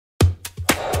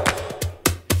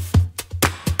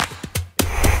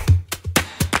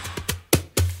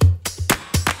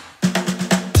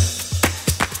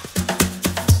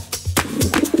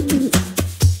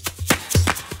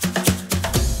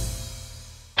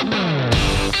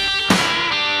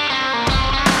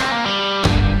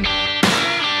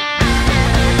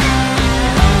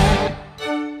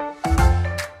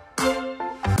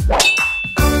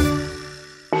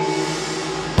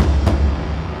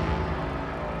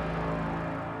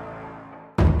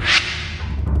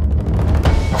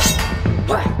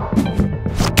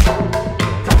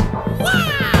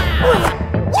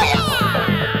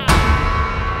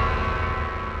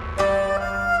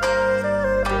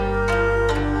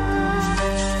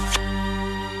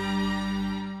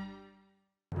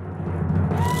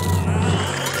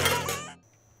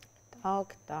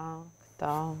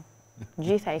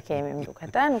Gjitha i kemi më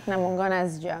duket, nuk na mungon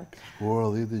asgjë. Ora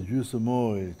 10:30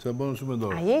 moj, çfarë bën shumë me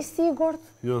dorë? A je i sigurt?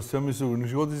 Jo, s'jam i sigurt, nuk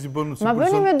shikoti si bën si ma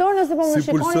bëni me dorë nëse po më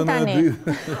shikoni tani.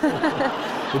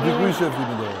 Po ti ku i shefi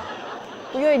me dorë?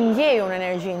 Jo, e ndjej unë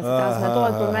energjinë, si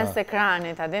transmetohet përmes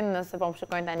ekranit, a din nëse po më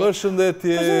shikojnë tani.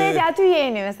 Përshëndetje. Përshëndetje, aty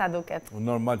jeni me sa duket.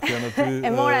 Normal që janë aty. E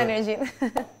mora energjinë.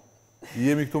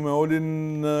 Jemi këtu me Olin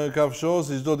në Kafsho,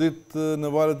 si çdo ditë në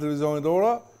valët e televizionit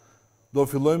Ora. Do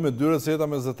fillojmë me 2 receta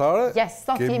mesdhetare. Yes,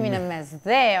 sot jemi në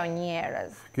mesdhe, o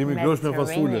njerëz. Kemi grosh me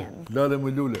fasule, lale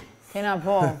më lule. Kena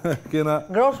po. Kena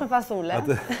grosh me fasule.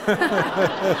 Apo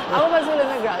fasule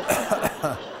me grosh.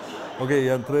 Okej,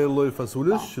 janë 3 lloj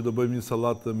fasulesh që do bëjmë një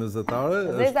sallatë mesdhetare.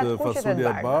 Është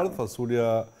fasulja e bardhë, fasulja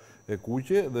e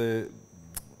kuqe dhe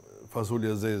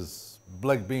fasulja e zezë,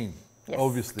 black bean,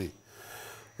 obviously.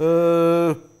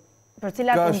 Për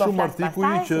cilat ka unë do shumë flas artikuj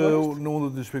pastaj, që unë do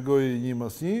t'i shpjegoj një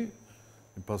mas një,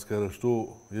 pas ka rështu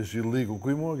jeshilliku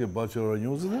kuj mua, ke bache ora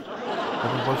njuzit,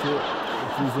 apo bache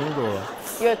televizionit Ora?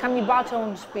 Jo, kam një bache unë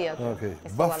në shtëpi aty. Okej,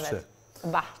 bafçe.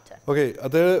 Bafçe. Okej,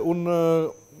 atëherë unë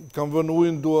kam vënë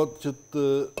ujin duat që të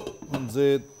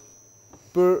nxehet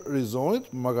për rizonit,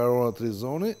 makaronat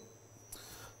rizoni,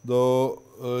 do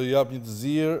jap një të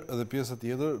zirë edhe pjesa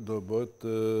tjetër do bëhet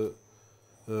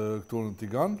këtu në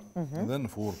tigan dhe në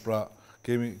furrë. Pra,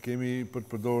 kemi për të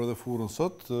përdorur edhe furrën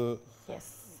sot.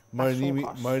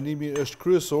 Marinimi është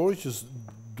kryesor që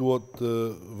duhet të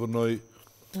vënoj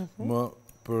më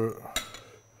për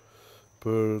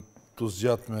të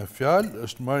zgjatë me fjalë,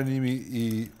 është marinimi i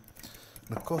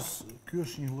në kos, ky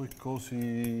është një lloj kosi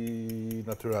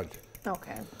natyral.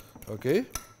 Okej.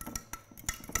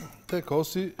 Te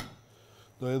kosi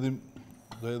do hedhim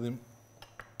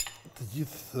të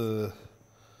gjithë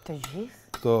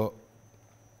këto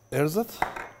erzat.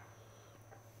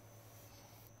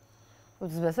 U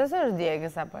të zbesoj se është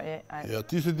djegës apo e... Ja,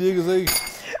 ti se djegës e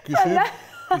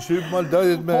kiship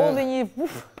maldajet me... Holdi një...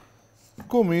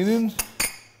 Kominin.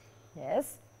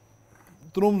 Yes.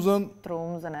 Trumzën.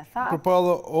 Trumzën e tha.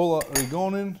 Përpalla olla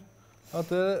rigonin.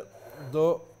 Atëre do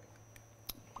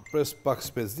pres pak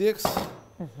spec djegës.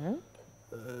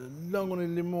 Langun e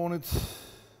limonit.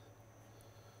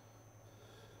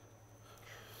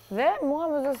 Dhe mua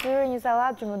më zësyrë një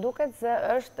sallatë që më duket se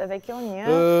është edhe kjo një...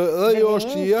 Edhe jo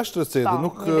është një jashtë recete,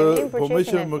 nuk po me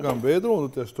që më kam betur, unë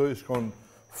të shtoj, shkon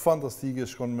fantastike,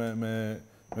 shkon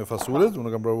me fasulet,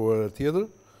 unë kam pravuar e tjetër,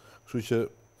 kështu që...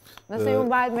 Nëse ju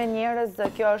mbajt me njerëz,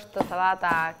 kjo është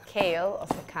sallata kale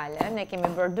ose kale, ne kemi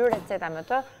bërë 2 receta me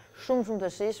të, shumë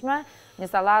të shishme,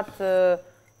 një sallatë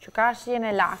që ka shijen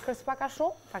e lakrës pak a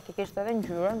shumë, faktikisht edhe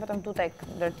ngjyrën, vetëm tu tek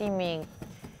ndërtimi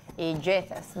i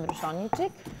gjethes ndryshon një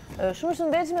çik. Shumë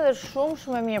shëndetshme dhe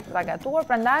shumë e mirë për ta gatuar,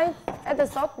 prandaj edhe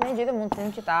sot ne gjetëm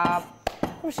mundësinë që ta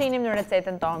përfshinim në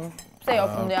recetën tonë. Pse jo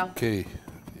fundja? Okej.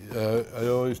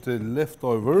 Ajo ishte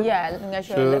leftover. Ja, nga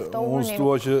që leftover. Unë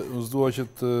s'dua që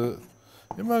të...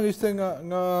 Ima ishte nga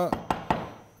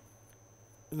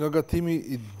gatimi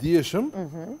i dieshëm,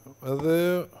 edhe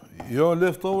jo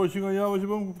leftover që nga java që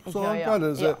bëm kësohan kale,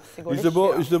 se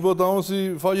ishte bo ta onë si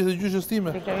faqet e gjyshës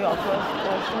time.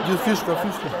 Gjithë fishka.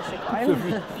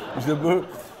 Ishte bërë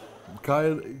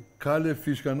kale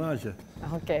fishkanaqe.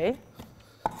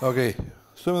 Okej.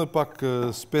 Shtojmë dhe pak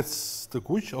spec të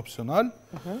kuq, opcional.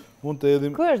 Mund të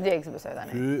edhim... Ky është djegës, besoj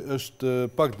tani? Ky është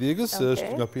pak djegës, se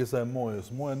është nga pjesa e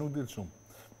mojës. Moja nuk dilë shumë.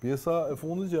 Pjesa e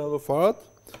fundit që ato farat,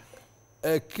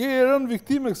 e ke rënë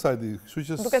viktime kësaj di.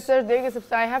 Duke se është djegës,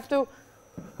 sepse I have to...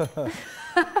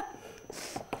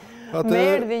 Me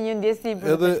erdhi një ndjesi për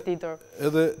të përshtitur.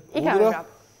 Edhe udra.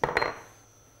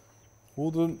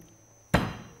 Udrën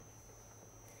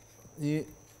një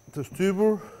të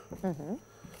shtypur.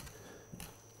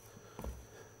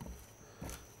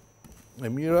 E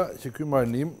mira që ky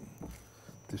marinim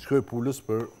të shkoj Pulës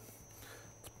për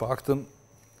të paktën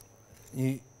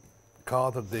një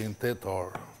 4 deri në 8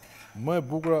 orë. Më e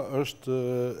bukura është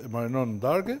e marinon në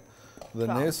darkë dhe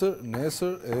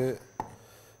nesër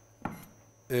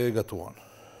e gatuan.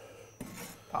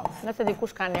 Po, nëse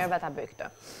dikush ka nerva ta bëj këtë.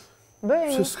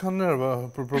 Pse s'ka nerva,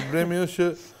 për problemi është që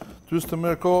ty s'të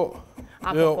merr kohë.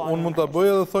 Jo, unë mund ta bëj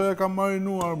edhe thoja kam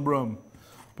marinuar mbrëm.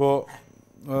 Po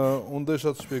unë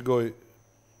desha të shpjegoj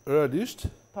realisht.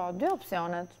 Po, 2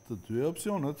 opsionet. Të 2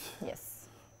 opsionet. Yes.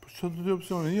 Po që të 2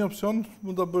 opsionet? Një opcion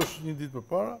mund ta bësh një ditë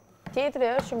përpara. Tjetri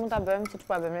është që mund ta bëjmë siç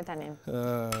po e bëjmë ne tani.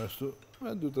 Ashtu,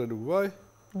 me 2-3 lugë vaj.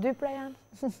 2 pra janë.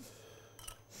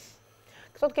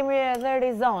 Këto kemi edhe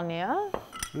rizoni, ë?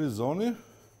 Rizoni.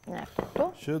 Ne këtu.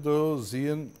 Që do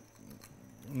zihen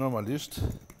normalisht.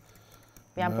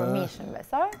 Janë për mishën,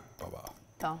 besoj? Po.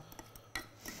 To.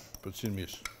 Për 100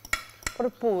 mish. Për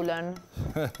pulën.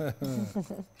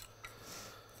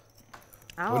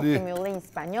 Kemi ullin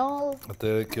spanjoll.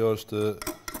 Atëre, kjo është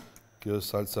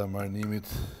salsa e marinimit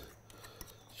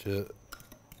që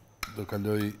do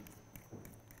kaloj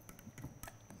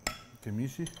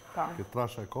kemishi, këtë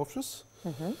trasha e kofshës.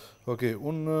 Okej,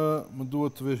 unë më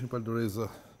duhet të vesh një paldoreza,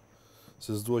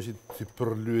 se s'dua që ti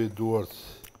përlyej duart.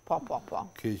 Po.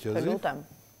 Keqja Të lutem.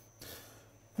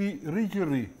 Ti rri që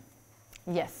rri.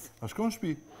 Yes. A shkon në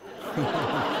shtëpi?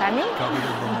 Tani? Ka për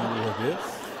të bëndë atje.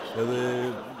 Edhe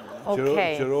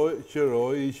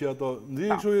qëroj, i që ato... Ndije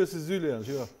kështu e si zyli janë,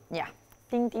 qëka? Ja.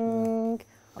 Ting, ting.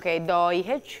 Okej, do i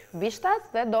heq vishtat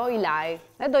dhe do i laj.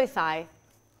 Dhe do i thaj.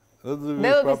 Dhe do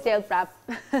t'i sjell prap.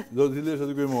 Do t'i lesh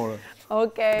aty kujmore.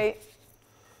 Okej.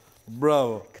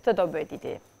 Bravo. Këtë do bëjt i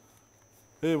ti.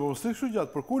 E, po s'te kështu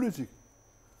gjatë, përkulle qik.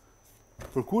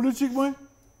 Përkulle qik, moj?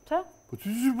 Që? Po që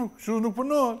kështu nuk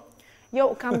përnohen. Jo,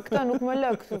 kam këtë, nuk më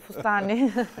lë këtë fustani.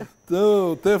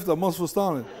 Tefta, mos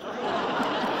fustani.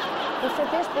 Po se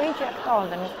t'esh po i që e këto,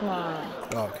 dhe nuk më...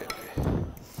 Okej.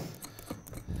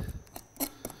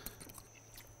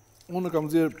 Unë kam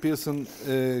zirë pjesën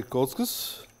e kockës,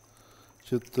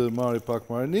 që të marri pak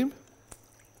marinim.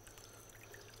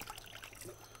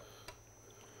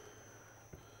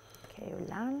 Okej, u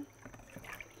lanë.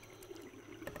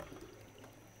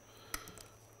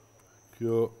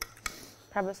 Kjo...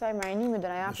 Pra besoj marinimi do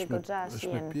na japi goxha është me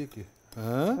shijen. pjeki.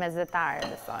 Mesdhetare,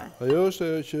 besoj. Ajo është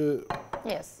ajo që...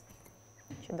 Yes.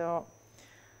 Që do...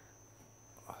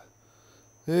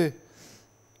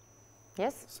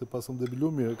 Yes? Se pasëm debilu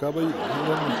mirë, ka bëj një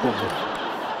kokë.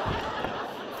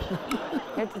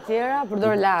 E të tjera,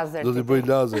 përdor lazer. Do t'i bëj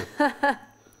lazer.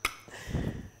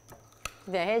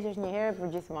 Dhe heqesh një herë për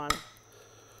gjithmonë.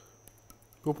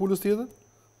 Ko pulës tjetër?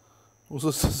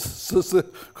 Ose se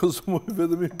konsumoj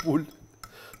vetëm i pullë.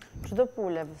 Çdo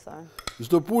pule, besoj.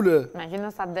 Çdo pule? Na që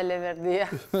nësa dele verdia.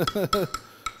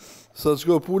 Sa të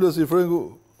shko pule si frengu...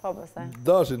 Po, besoj.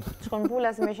 Dashin. Shkon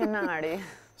pula si me qenari.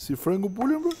 Si frengu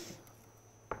pulin, bro?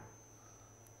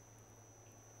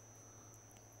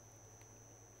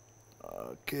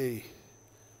 Okej.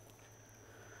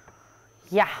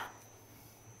 Ja.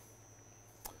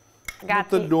 Më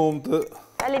të lumtë.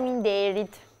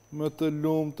 Faleminderit. Më të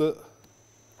lumtë.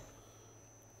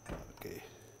 Okej.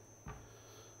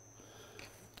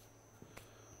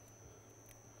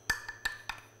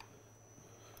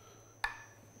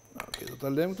 Okej, do ta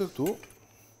lëm këtë këtu.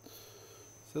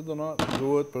 Se do na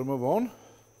duhet për më vonë.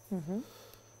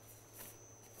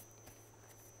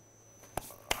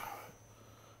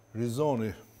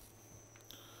 Rizoni.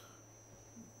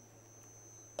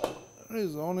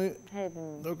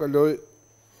 Do kaloj.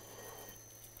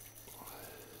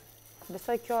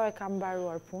 Besoj kjo e ka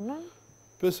mbaruar punën.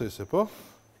 Besoj se po.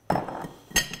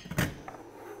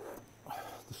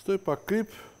 Të stoj pak krip.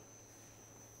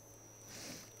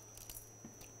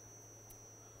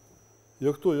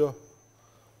 Jo këtu, jo.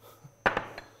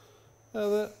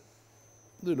 Edhe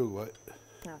dy lugë vaj.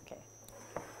 Okej.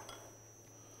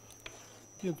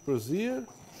 Një të përzirë,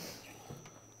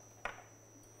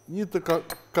 një të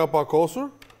kapakosur,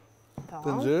 të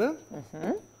nxerën.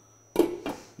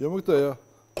 Jo më këtë, jo.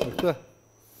 Me këtë.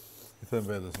 I them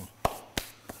vetës më.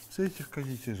 Se që ka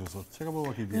që qeshë sot? Që ka po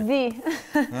ki bje? Di.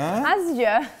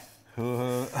 Asgjë.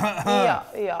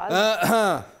 Jo,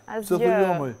 asgjë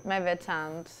me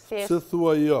veçantë. Se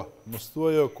thua jo, mos thua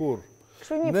jo kur.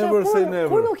 Never say never.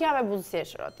 Kur nuk jam e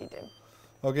buzëqeshër, o Titin?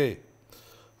 Okej.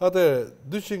 Atëre,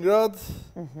 200 gradë.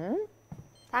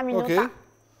 Ta minuta?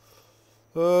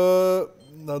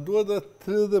 Na duhet dhe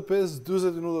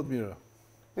 35-20 minutat mira.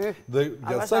 Dhe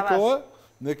gjatë sa kohë,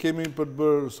 ne kemi për të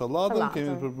bërë sallatën,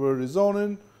 kemi për të bërë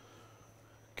rizonin,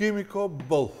 kemi kohë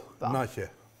bëllë, naqe.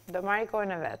 Do marri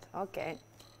kohën e vetë, okej.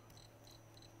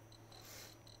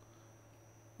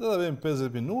 Dhe da vejmë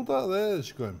 50 minuta dhe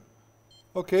shkojmë.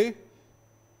 Okej.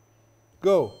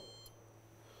 Go.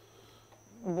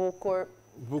 Bukur.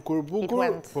 Bukur,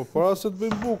 po para se të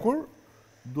bëjmë bukur,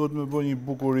 duhet me bëj një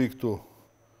bukuri këtu.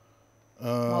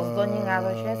 Mos do një nga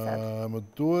ato qeset? Më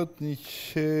duhet një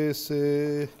qese...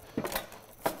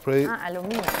 Prej...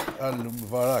 Alumin.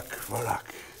 Varak.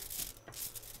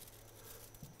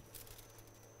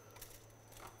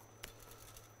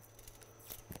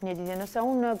 Një ditë, nëse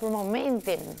unë për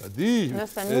momentin... E di.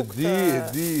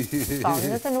 Po,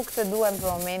 nëse nuk të duhem për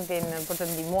momentin për të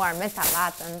ndihmuar me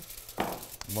sallatën,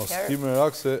 mos ti me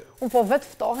rak se... Unë po vetë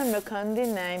ftohem në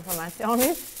këndin e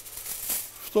informacionit.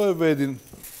 Ftohe vetin.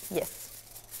 Yes.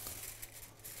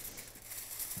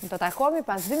 Do takohemi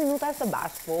pas 2 minuta së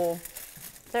bashku.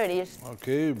 Sërish.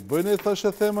 Okej, bëjnë e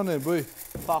thashe thema ne, bëj.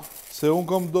 Po. Se unë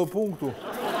kam do punë këtu.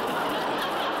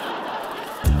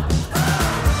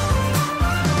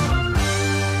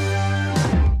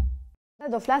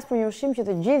 do flas për një ushqim që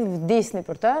të gjithë vdisni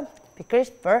për të,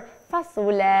 pikërisht për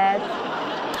fasulet.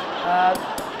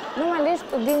 Normalisht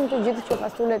të dinë të gjithë që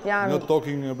fasulet janë... Not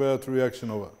talking about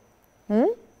reaction of it.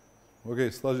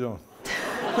 Okej, stagjon.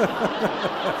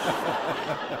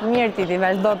 Mirë Titi,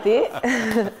 vazhdo ti.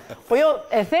 Po jo,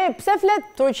 e the, pse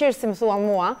flet turqisht si më thua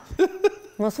mua?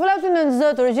 Mos fol aty në zë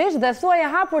turqisht dhe thuaje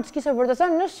hapur që kishe për të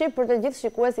thënë në shqip për të gjithë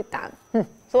shikuesit tanë.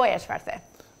 Thuaje çfarë the.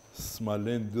 S'ma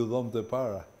lejnë dy dhomë të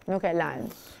para. Nuk e lajnë.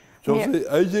 Qofse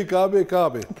ai që kapi,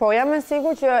 kapi. Po jam e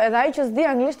sigurt që edhe ai që s'di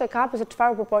anglisht e kapi se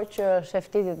çfarë përpoj që shef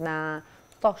Titit na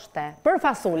thoshte për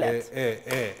fasulet.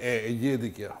 E gjeti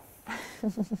kjo.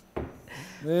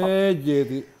 E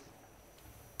gjeti.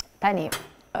 Tani,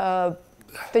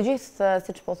 të gjithë,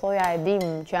 si që po thoja, e dim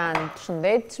që janë të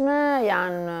shëndetshme,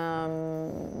 janë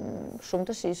shumë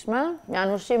të shijshme,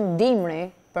 janë ushqim dimri,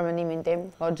 për mendimin tim,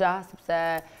 hoxha, sepse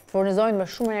të furnizojnë me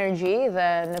shumë energji dhe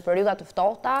në periudha të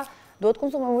ftohta, duhet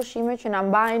konsumojmë ushqime që na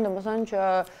mbajnë, domethënë që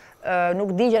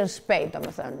nuk digjen shpejt,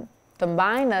 domethënë, të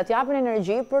mbajnë dhe të japin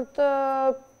energji për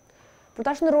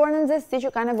ta shndruar në nxehtësi që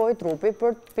ka nevojë trupi,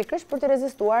 pikërisht për të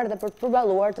rezistuar dhe për të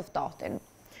përballuar të ftohtin.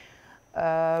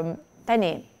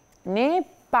 Tani, ne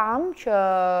pam që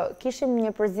kishim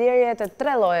një përzierje të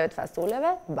 3 llojeve të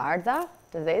fasuleve, bardha,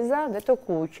 të zeza dhe të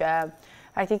kuqe.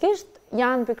 Faktikisht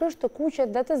janë pikërisht të kuqet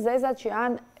dhe të zezat që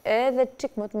janë edhe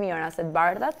çik më të mira se të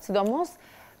bardhat, sidomos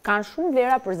kanë shumë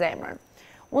vlera për zemrën.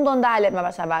 Unë do ndalet më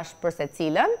bashkëbashk për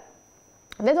secilën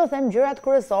dhe do them gjërat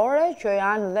kryesore që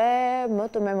janë dhe më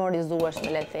të memorizueshme,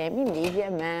 le të themi, lidhje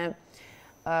me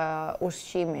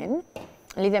ushqimin,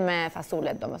 lidhje me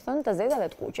fasulet, domethënë, të zeza dhe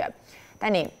të kuqe.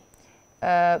 Tani,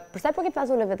 përsa i përket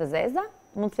fasuleve të zeza,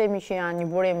 mund të themi që janë një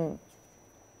burim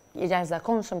i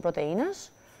jashtëzakonshëm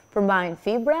proteinash, përmbajnë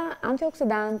fibra,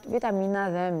 antioksidant, vitamina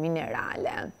dhe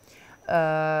minerale.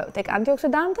 Tek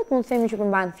antioksidantët mund të themi që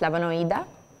përmbajnë flavonoida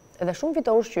dhe shumë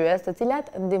fitoushqyes, të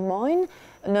cilat ndihmojnë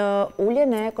në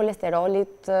uljen e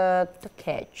kolesterolit të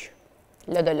keq,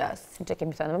 LDL-s, siç e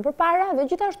kemi thënë më përpara, dhe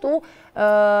gjithashtu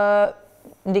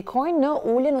ndikojnë në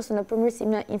uljen ose në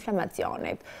përmirësimin e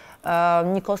inflamacionit.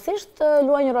 Njëkohësisht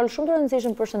luajnë një rol shumë të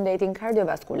rëndësishëm për shëndetin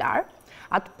kardiovaskular.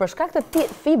 Për shkak të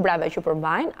fibrave që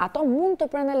përmbajnë, ato mund të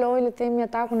prendelojnë, le të themi,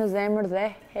 atakun në zemër dhe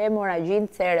hemoragjinë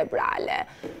cerebrale.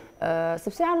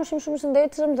 Sepse janë ushqim shumë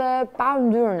shëndetshëm dhe pa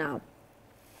yndyrna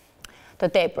të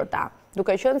tepërta.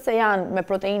 Duke qenë se janë me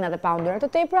proteina dhe pa yndyrna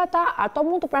të tepërta, ato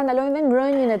mund të prendelojnë dhe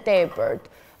ngrënien e tepërt.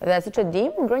 Dhe siç e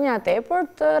dim, ngrënia e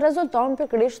tepërt rezulton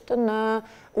pikërisht në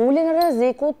uljen e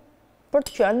rrezikut për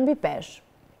të qenë mbi peshë.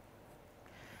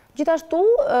 Gjithashtu,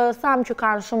 thamë që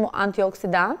kanë shumë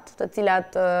antioksidant, të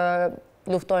cilat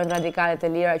luftojnë radikalet e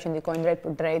lira që ndikojnë drejt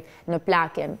për drejt në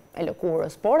plakjen e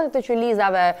lëkurës, por edhe të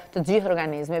qelizave të gjithë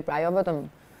organizmit, pra jo vetëm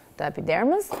të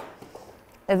epidermës.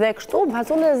 Dhe kështu,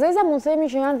 fasulet e zeza mund të themi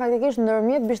që janë faktikisht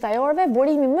ndërmjet bishtajorëve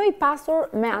burimi më i pasur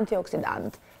me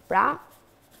antioksidant. Pra,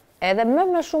 edhe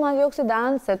më shumë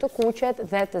antioksidant se të kuqet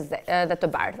dhe të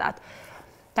bardhat.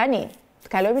 Tani,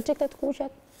 të kalojmë çik të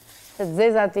kuqet? Se të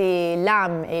zezat i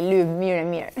lam e i lyb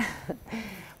mirë.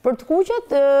 Për të kuqet,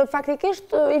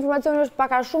 faktikisht informacioni është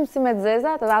pak a shumë si me të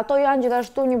zezat, dhe ato janë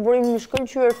gjithashtu një burim i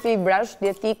shkëlqyer fibrash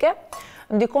dietike,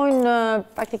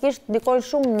 faktikisht ndikojnë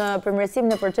shumë në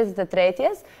përmirësimin e procesit të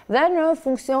tretjes dhe në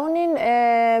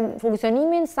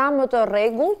funksionimin sa më të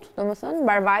rregullt, domethënë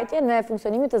mbarvajtjen e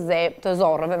funksionimit të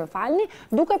zorrëve,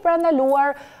 duke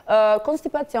parandaluar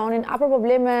konstipacionin apo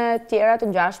probleme tjera të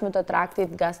ngjashme të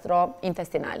traktit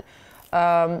gastrointestinal.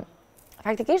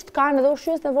 Faktikisht kanë edhe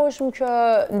ushqyes nevojshëm që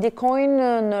ndikojnë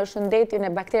në shëndetin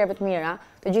e bakterjeve të mira.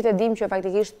 Të gjithë e dim që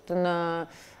faktikisht në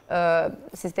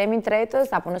sistemin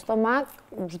tretës apo në stomak,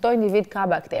 çdo individ ka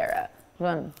baktere.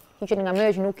 Hiqen nga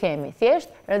mënyrë që nuk kemi. Thjesht,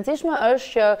 rëndësishme është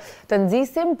që të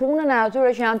nxisim punën e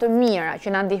atyre që janë të mira, që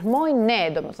na ndihmojnë ne,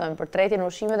 domethënë, për tretjen e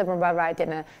ushqimeve dhe për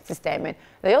mbarvajtjen e sistemit.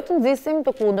 Dhe jo të nxisim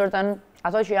të kundërtën,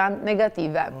 ato që janë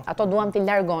negative. Ato duam t'i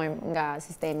largojmë nga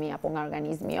sistemi apo nga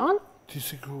organizmi jon. Ti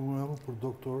si ku më për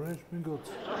doktoresh, mi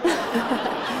gotë?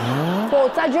 Po,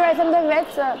 ca gjëra i them dhe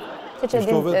vetë, se që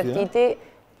dim Titi,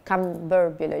 kam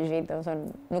bërë biologji,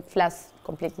 domethënë nuk flas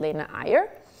completely në ajër.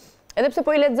 Edhe pse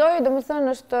po i lexoj, domethënë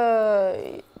është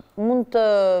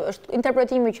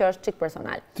interpretimi që është çik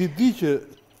personal. Ti di që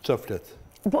çfarë flet?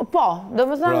 Po,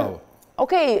 domethënë,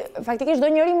 okej, faktikisht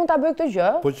çdo njeri mund ta bëjë këtë gjë.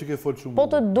 Po që ke fol shumë. Po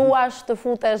të duash të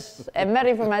futesh e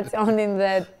merr informacionin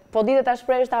dhe po ditë ta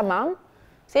shprehësh tamam,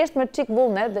 thjesht me çik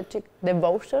vullnet dhe çik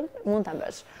devotion mund ta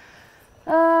bësh.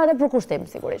 Dhe për kushtim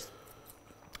sigurisht.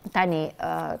 Tani,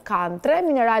 kanë 3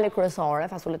 minerale kryesore,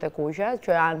 fasulet e kuqe, që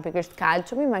janë pikërisht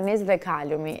kalciumi, magnezi dhe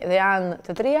kaliumi, dhe janë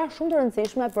të trija shumë të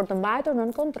rëndësishme për të mbajtur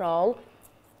nën kontroll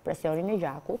presionin e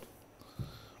gjakut.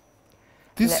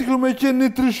 Ti sikur me qenë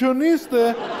nutricioniste?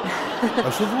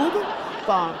 Ashtu thuhet?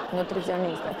 Po,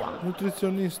 nutricioniste, po.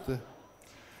 Nutricioniste.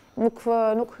 Nuk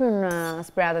hyn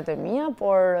aspiratet e mia,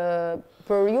 por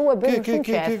për ju e bëjmë shumë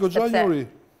qejf. Ke goxha Juri.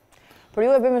 Për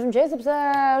ju e bëjmë shumë qejf sepse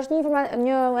është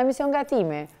një emision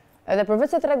gatimi. Edhe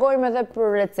përveç se tregojmë edhe për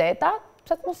receta,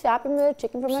 pse të mos japim edhe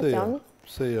çik informacion.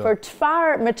 Pse jo? Për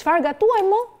me çfarë gatuaj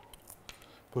mo?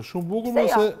 Po shumë bukur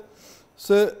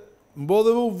se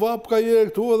mbodhe u vap ka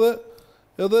jere këtu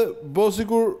edhe bo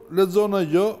sikur lexon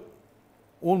ajo.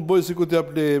 Unë bëj sikur t'jap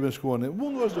leje me shkuani.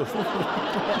 Mund vazhdo.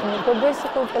 Nuk po bëj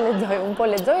sikur po lexoj, unë po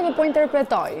lexoj dhe po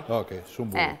interpretoj. Okej,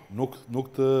 shumë bukur. Nuk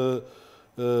të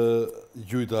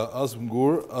gjujta as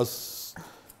mgur, as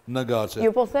në gaçe.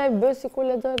 Ju po the bëj sikur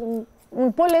lexoj,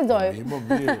 unë po lexoj.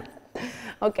 Mirë.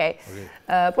 Okej.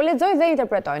 Po lexoj dhe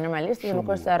interpretoj normalisht, nuk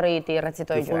është se rriti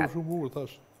recitoj gjërat. Shumë bukur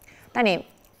tash. Tani,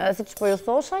 siç po ju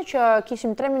thosha që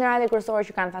kishim 3 minerale kryesore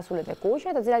që kanë fasulet e kuqe,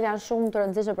 të cilat janë shumë të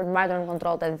rëndësishme për të mbajtur në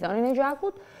kontroll tensionin e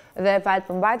gjakut dhe falë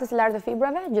përmbajtjes së lartë të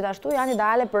fibrave, gjithashtu janë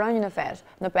ideale për rënjën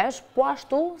në peshk, po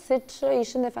ashtu siç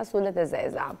ishin dhe fasulet e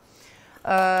zeza.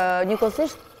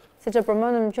 Njëkohësisht, siç e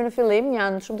përmendëm që në fillim,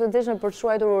 janë shumë të rëndësishme për të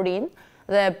shuajtur urinë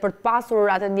dhe për të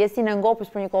pasur atë ndjesinë e ngopës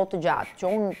për një kohë të gjatë,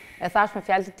 që unë e thash me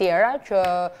fjalë të tjera që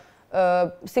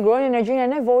sigurojnë energjinë e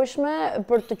nevojshme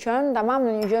për të qenë tamam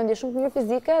në një gjendje shumë të mirë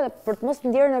fizike dhe për të mos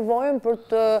ndjerë nevojën për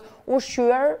të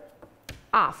ushqyer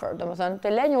afër, domethënë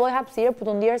të lë një lloj hapësire për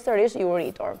të ndjerë sërish i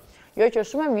uritur. Jo që është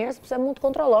shumë e mirë sepse mund të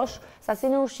kontrollosh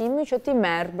sasinë e ushqimit që ti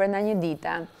merr brenda një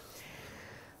dite.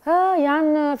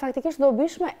 Janë faktikisht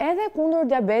dobishme edhe kundër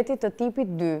diabetit të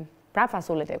tipit 2, pra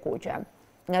fasulet e kuqe.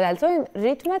 Ngadalsojnë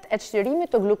ritmet e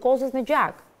çlirimit të glukozës në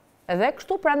gjak. Dhe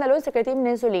kështu pra ndalojnë sekretimin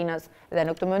e insulinës. Dhe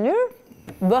në këtë mënyrë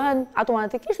bëhen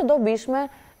automatikisht të dobishme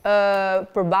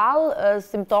përballë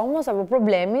simptomës apo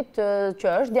problemit që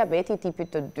është diabeti i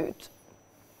tipit të 2.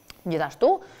 Gjithashtu,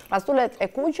 fasulet e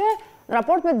kuqe në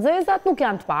raport me të zezat nuk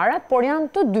janë të parat, por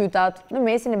janë të dytat në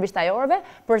mesin e bishtajorëve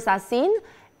për sasinë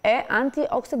e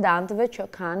antioksidantëve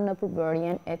që kanë në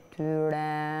përbërjen e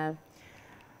tyre.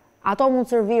 Ato mund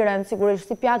të serviren sigurisht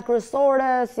si pjatë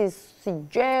kryesore, si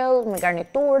gjell, me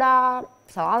garnitura,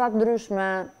 sallatat ndryshme,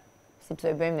 si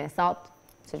pse i bëjmë ne sot,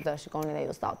 siç do shikoni dhe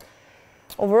ju sot.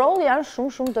 Overall janë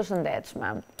shumë të shëndetshme.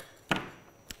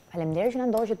 Faleminderit që na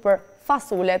ndoqët për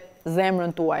fasulet zemrën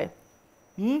tuaj.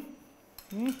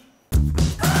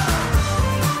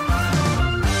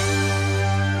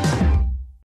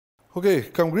 Okej,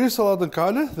 kam ngrirë sallatën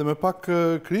kale dhe me pak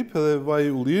krip edhe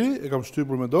vaj ulliri, e kam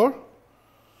shtypur me dorë.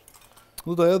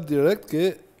 Du të jetë direkt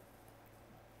ke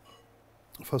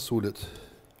fasulet.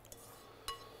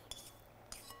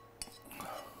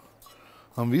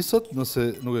 Anvisat,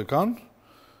 nëse nuk e kanë,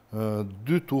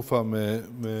 2 tufa me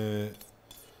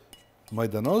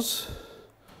majdanoz,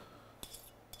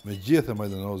 me gjethe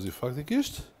majdanozi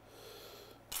faktikisht,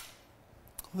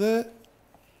 dhe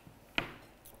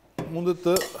mundet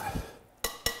të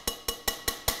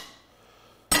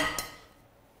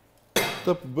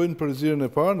bëjnë përzirën e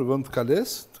parë në vend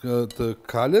të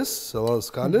kales, sallatës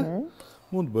kale,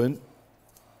 mund të bëjnë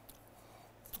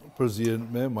përzirën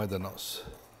me majdanoz.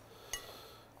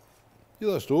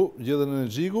 Gjithashtu, gjethen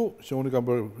energjiku, që unë i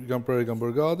kam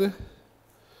bërë gati.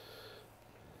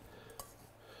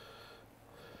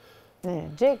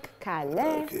 Energjik, kale.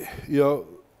 Jo,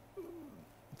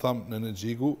 tham në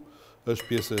energjiku është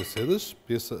pjesë e recetës,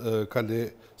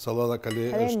 sallata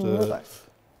kale është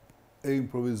e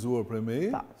improvizuar prej meji,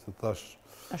 se thash,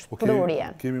 është prurje.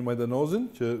 Kemi majdanozin,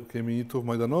 që kemi një tuf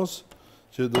majdanoz,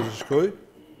 që do të shkoj.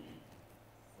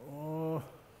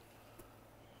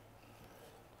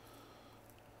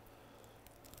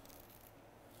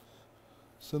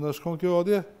 Se në shkon kjo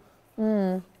atje?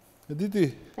 E diti?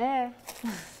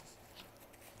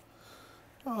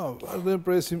 Vazhdojmë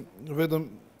presim vetëm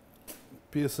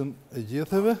pjesën e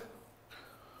gjetheve.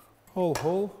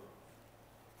 Hol.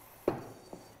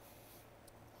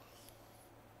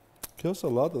 Kjo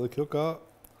salat edhe kjo ka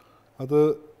atë,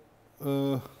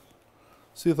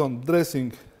 si thonë,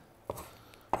 dressing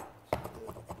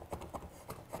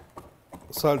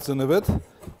salcën e vetë.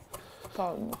 Po,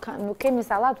 nuk kemi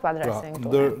salat pa dressing.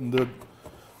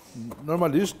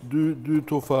 Normalisht, 2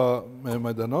 tufa me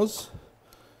majdanoz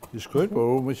i shkojnë,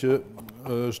 por ume që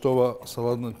shtova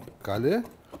salatën kale.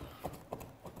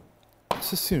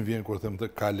 Se si më vjen kur them të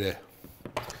kale?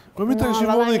 Më mi të këshim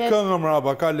vëllë i këngë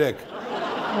mrapa, kalek.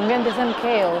 Më vjen të them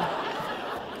kale.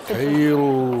 Kale.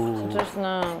 Që është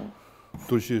në...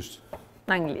 Turqisht.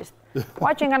 Në anglisht.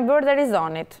 Po që nga në bërë dhe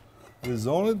rizonit.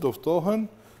 Rizonit do ftohen,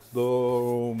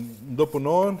 do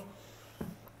punohen.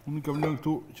 Unë i kam lënë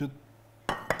këtu që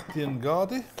t'jen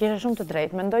gati. Kishe shumë të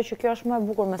drejtë. Mendoj që kjo është më e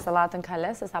bukur me sallatën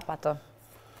kale se sa pa të.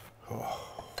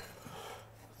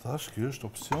 Thash, kjo është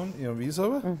opcion i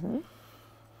avizave.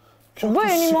 Që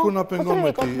bëjë një mo... Sikur na pengon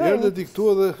me ti. Erdhe ti këtu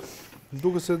edhe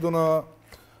duke se do na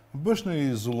bësh në i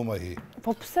zulluma hi.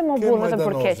 Po pëse më buë vetëm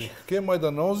për keq? Ke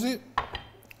majdanozi,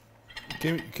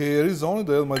 ke rizoni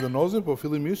dhe edhe majdanozi, po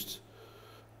fillimisht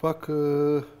pak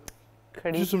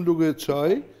gjysmë luke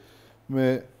çaj me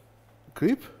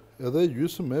krip edhe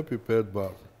gjysmë me piper të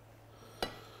bardhë.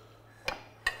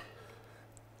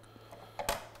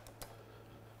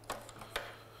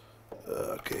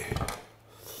 Okej.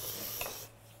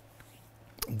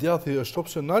 Djathi është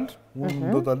opsional,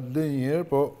 unë do t'a lej një herë,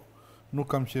 po nuk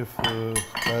kam qef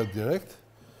kajet direkt.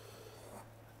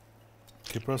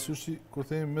 Ke parasysh që kur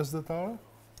themi mesdhetare?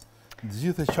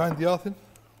 Gjithë e qajnë djathin?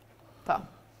 Po.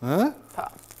 Po.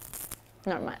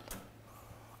 Normal.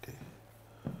 Okej.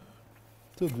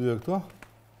 Të dyja këto.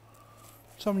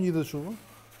 Qa më njithet shumë?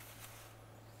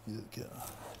 Njithet kja.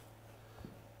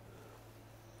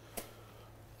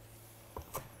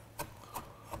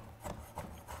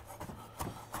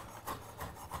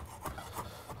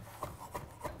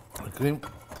 Krim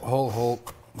hol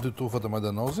 2 tufat e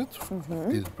majdanozit,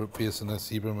 për pjesën e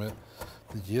sipër me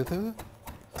të gjeteve.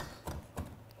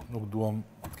 Nuk duam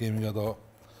të kemi nga do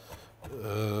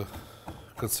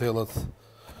kërcejt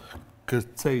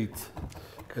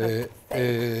e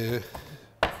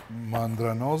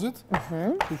mandranozit,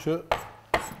 që që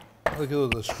edhe kjo do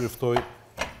të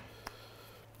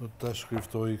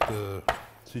shkriftoj këtë,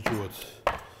 si quhet,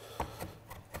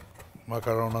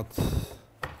 makaronat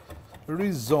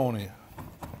rizoni.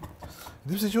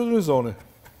 Di pse quhet rizoni?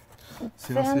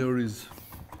 Si nësi oriz.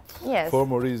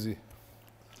 Formë orizi.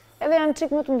 Edhe janë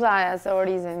qik më të mdhaja se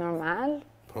orizi normal.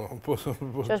 Po.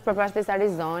 Që është përpashtisa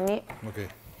rizoni. Okej.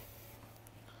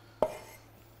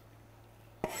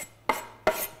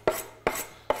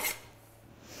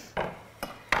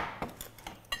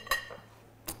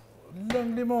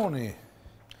 Lëng limoni.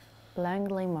 Lëng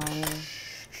limoni.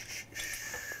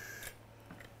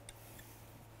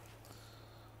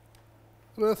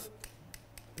 Rreth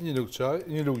një lugë qaj,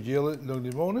 një lugë gjelle, lëng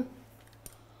limoni.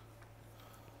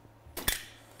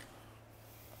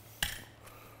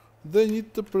 Dhe një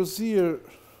të përzirë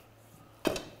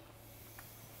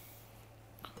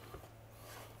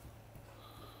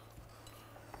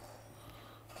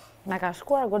Na ka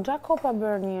shkuar goxha kohë pa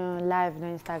bërë një live në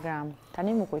Instagram.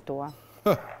 Tani më kujtua.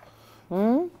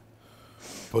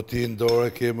 Po ti në dore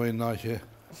ke më i naqe.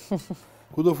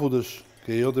 Ku do futesh?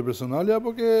 Ke jote personale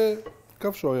apo ke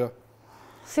Kafshoja?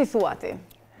 Si thua ti?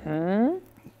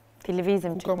 Ti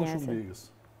lëvizim që Ku kam njësin. shumë bjegës?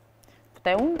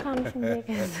 Te unë kam shumë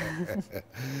bjegës.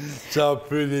 Qa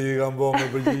pyli i kam bo me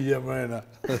përgjigje mrena?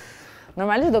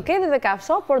 Normalisht do keti dhe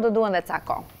Kafsho, por do duen dhe ca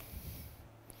kohë.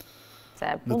 Se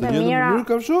Në punë të e gjithë mira mënyrë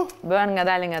Kafsho? bëhen nga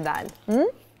dalë.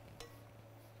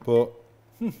 Po,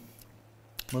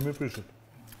 më mirë prishët.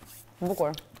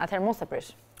 Bukur. Atëherë mos e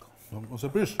prish. Mos e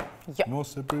prish? Jo.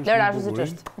 Mos e prish. Lëra ashtu siç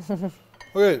është.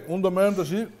 Okej, unë do merrem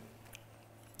tash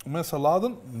me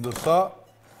sallatën, ndërsa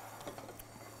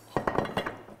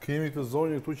kemi këtë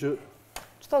zonjë këtu që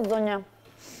Çto zonja?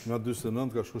 nga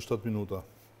 49 ka shku 7 minuta.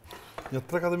 Një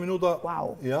 3-4 minuta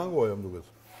i angu ajo më duket.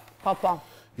 Po.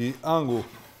 I angu.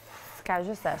 Ska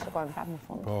gjë se shikojmë prapë në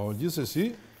fund. Po, gjithsesi.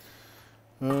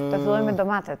 Të fillojmë me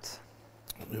domatet.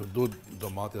 Jo, duhet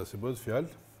domatja si bëhet fjalë.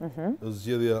 Është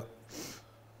zgjedhja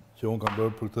që unë kam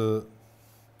bërë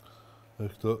për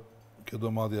kjo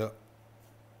domatja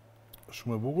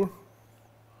shumë e bukur.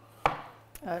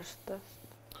 Është.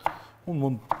 Unë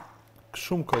mund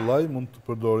shumë kollaj mund të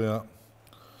përdorja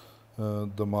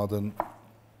domaten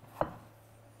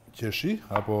qeshi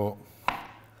apo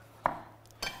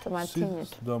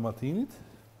domatinit.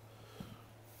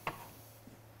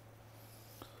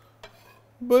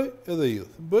 Bëj edhe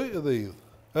idh.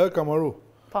 E ka marru.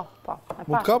 Po.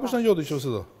 Mund të kapësh në gjoti që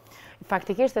vëse do?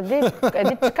 Faktikisht e di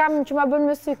që kam që ma bën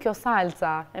me sy kjo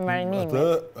salca e marinimit.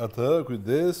 Atë,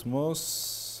 kujdes, mos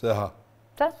e ha.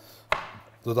 Që?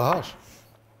 Do të hash.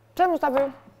 Që mos ta bëj?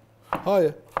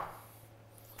 Haje.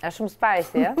 E shumë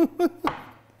spicy, e?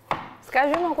 Ska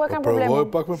gjyma ku e kam problemu. Provoj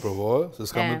pak me provoj, se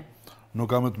nuk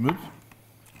kam e të mytë.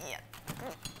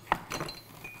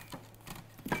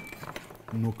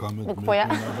 Nuk kam e të mytë. Po ja.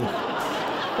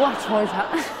 Ua, që hojta.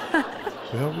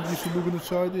 Po ja, për kishë lukën e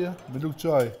qajti, ja? Me lukë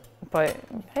qaj. Po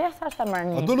ja thash ta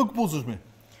marinimit. A do lukë pusësh mi?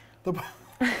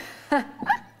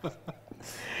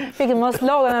 Fikë mos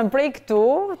lodhe me prej këtu,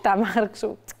 ta marrë kështu.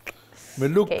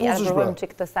 Me lukë pusësh pra? Ja të provojmë që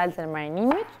këtë salcën e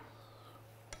marinimit.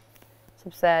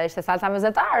 Sepse ishte salca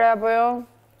mesdhetare, apo jo?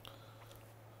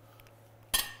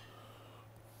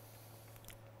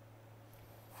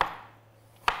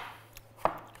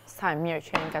 Sa e mirë që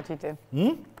jeni ka Titi.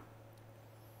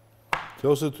 Që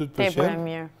ose ty të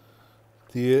pëlqen,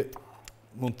 ti je,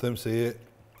 mund të them se je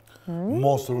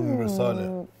monstër universale.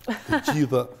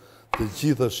 Të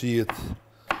gjitha shijet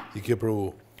i ke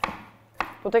provu.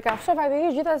 Po të Kafsho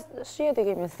faktikisht gjitha shijet i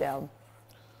kemi sjellë.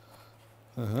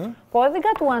 Po edhe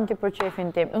gatuan ti për qefin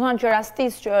tim. Do thonë që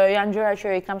rastis që janë gjëra që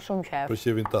i kam shumë qef. Për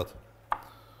qefin tatë.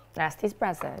 Rastis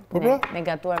pra se ne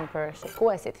gatuan për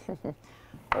shikuesit.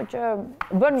 Po që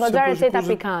bën goxha receta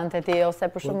pikante ti, ose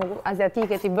për shumë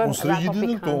aziatike ti bën edhe ato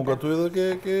pikante. Unë gatuj edhe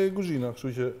ke kuzhina, kështu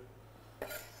që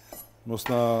mos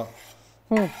na...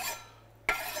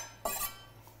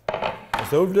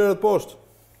 Mos e u vlerët poshtë.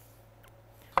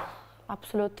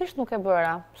 Absolutisht nuk e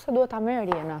bëra. Se duhet ta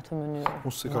merri në atë mënyrë.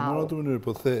 Unë se kam në atë mënyrë,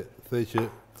 po the që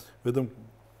vetëm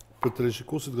për të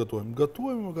rishikuesit gatuajmë.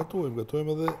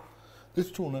 Gatuajmë edhe të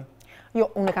çune.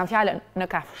 Jo, unë kam fjalën në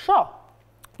Kafsho.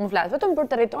 Unë flas vetëm për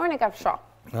territorin e Kafsho.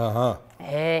 Aha.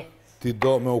 Ti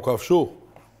do me u Kafsho?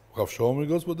 Kafsho më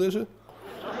gos po deshe?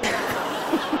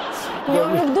 Jo,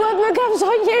 nuk duhet me Kafsho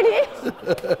njeri.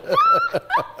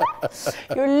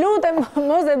 Ju lutem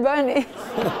mos e bëni.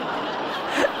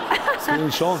 Se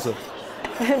një shanse.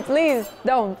 Please,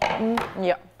 don't.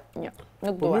 Jo, nuk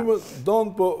po duhet. Po mirë,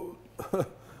 don't, po...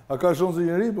 A ka shanse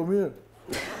njeri, po mirë.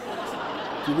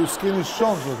 Ti du s'keni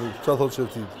shanse, që a thot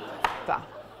sheftit. Pa.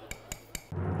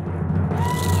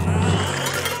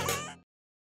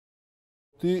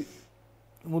 Ti,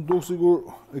 më duk sigur,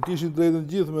 e kishin drejtën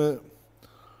gjithë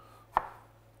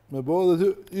me bëhe dhe ti,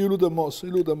 i lutem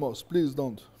mos, please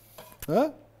don't.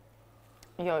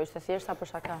 Jo, ishte thjesht sa për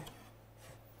shaka.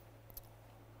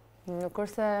 Nuk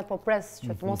është se po pres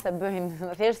që të mos e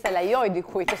bëjnë, thjesht se lajoj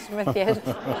dikujt, është me thjesht.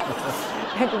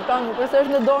 E kupton, nuk është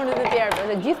në dorën e të tjerëve,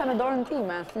 dhe gjitha në dorën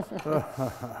time.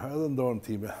 Edhe në dorën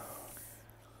time.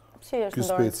 Si është në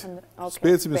dorën time?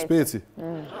 Speci me speci.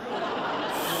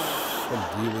 Kam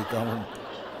dhjilë i kamën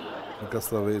në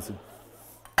kastravecin.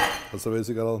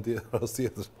 Kastraveci ka rast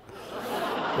tjetër.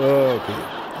 Okej.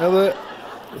 Edhe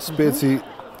speci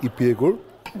i pjekur.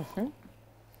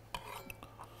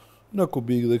 Në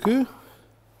kubik dhe ky,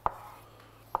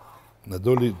 në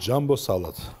doli jumbo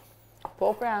sallat.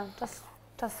 Po pra,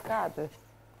 ta s'ka aty.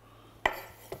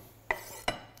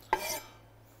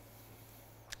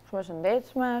 Shumë e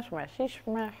shëndetshme, shumë e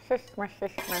shishme,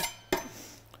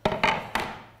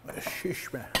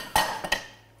 shishme.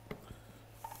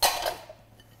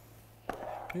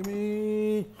 Kemi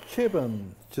qepën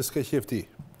që s'ka qef ti.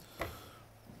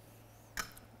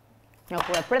 Jo,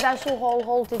 ku e preta shu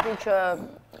hol titi që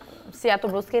si ato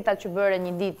brusketat që bëre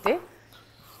një ditë,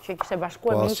 që kishte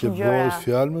bashkuar me një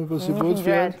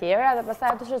gjëra tjera, dhe pastaj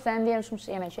ato që se ndjen shumë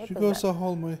shijën e qepës. Shiko sa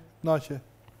hol mëj, naqe.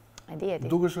 E di.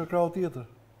 Dukesh ka krau tjetër.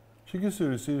 Që ki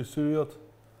syri jot.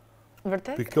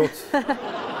 Vërtet? Piklot.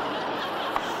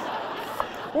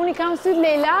 Unë i kam syt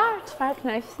Leila, çfarë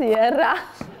kënaqësi e rra.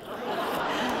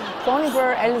 Thoni për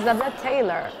Elizabeth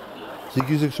Taylor. Që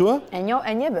kishte kështu? E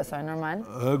një besoj, normal.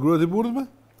 Gruaja e burrit me?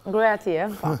 Gruaja e tij,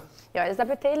 po. Jo,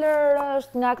 Elizabeth Taylor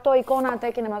është nga këto ikonat e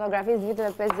kinematografisë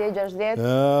viteve 50-60.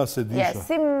 Ja, se disha.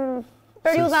 Si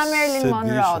periudha Marilyn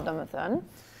Monroe, domethënë.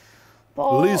 Po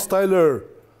Liz Tyler.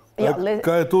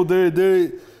 Ka jetu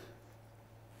deri...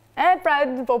 pra,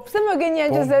 po pse më gënje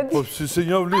që se... Po si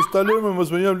njoh Liz Tyler, mos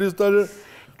më njoh Liz Tyler.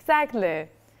 Exactly.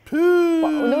 Po,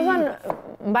 domethënë,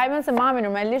 mbaj mend se mami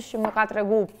normalisht që më ka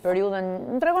tregu periudhën,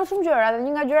 më tregon shumë gjëra, dhe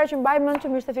një nga gjërat që mbaj mend që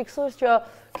më ishte fiksuar që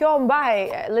kjo mbaj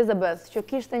Elizabeth, që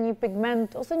kishte një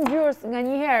pigment ose ngjyrës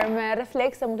nganjëherë me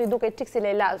reflekse mund t'i duket çik si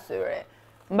Leila syri.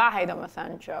 Mbahej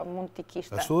domethënë që mund t'i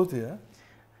kishte. Ashtu do ti,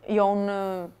 Jo,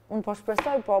 unë po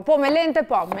shpresoj, po me lente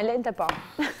po. Me lente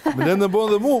bën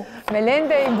dhe mu? Me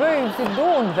lente i bëj si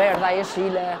duan, verdha,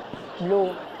 jeshile, blu,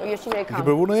 jeshile i kam. I ke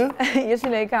provu ndonjëherë?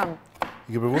 Jeshile i kam.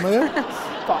 I ke provu ndonjëherë?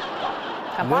 Po.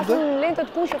 Ka pasur lente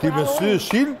të kuqe për Halloween. Ti me sy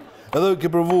shil, edhe ke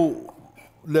provu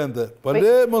lente. Pa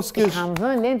le mos kesh. Kam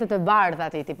vënë lente të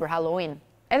bardha Titi për Halloween.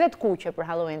 Edhe të kuqe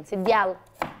për Halloween, si djallë.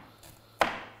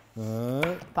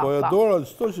 Po e dora,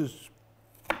 çto që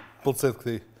pëlqet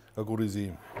këtij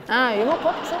akurizim. Jo më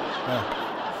po kështu.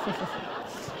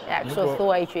 Ja, kështu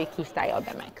thuaj që i kishte ajo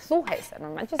dhe me kësuhej, se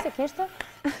normal që se kishte,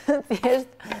 thjesht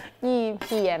një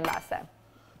hije mbase.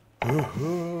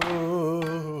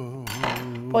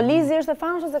 Po Lizi është e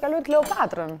famshëm se ka luajtur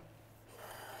Kleopatrën.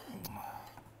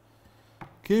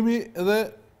 Kemi edhe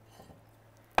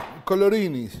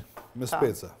kolorini me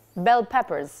speca. Bell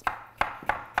peppers.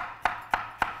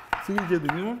 Si ke gjeti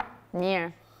mirë?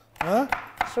 Mirë. Ha?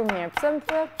 Shumë mirë. Pse më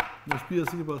pyet? Në shtëpi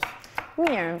si ke pas?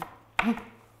 Mirë.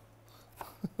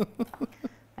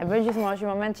 E bën gjithmonë që në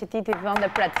moment që Titi të thonë dhe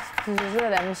pret,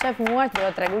 dhe më shef mua që do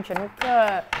të tregu që nuk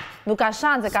Nuk ka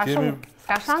shanse, ka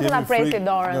shanse ta presi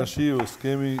dorën. Nga shiu,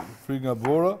 s'kemi frikë nga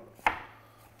bora.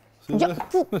 Jo.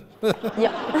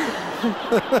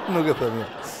 Nuk e themi.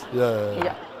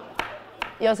 Ja.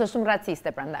 Jo, se shumë raciste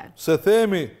prandaj. Se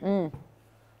themi.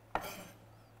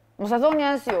 Mos e thoni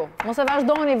as ju. Mos e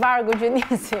vazhdoni vargu që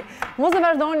nisi. Mos e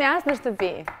vazhdoni as në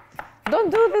shtëpi.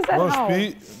 Don't do this at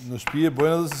home. Në shtëpi e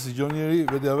bëjnë edhe se si gjon njeri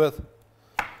vetja vetë.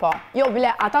 Po, jo, bile,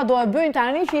 ata do e bëjnë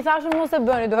tani që i thashën mos e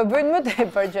bëni, do e bëjnë më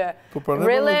tepër që... Po për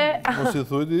mos i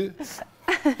thujti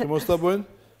që mos ta bëjnë?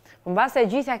 Në base e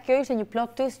gjithja kjo ishte një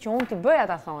plot twist që unë t'i bëja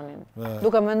ta thonin.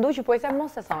 Duke mendu që po i them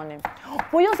mos e thonin.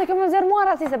 Po jo, se kjo më zërë mua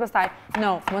raciste pastaj.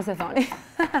 No, mos e thoni.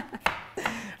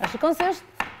 A shikon se është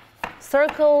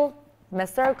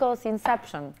circle si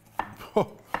Inception. Po,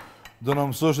 do në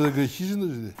mësosh edhe greqishin të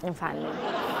gjithi? Në falni.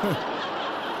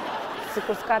 Si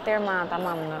kur s'ka terma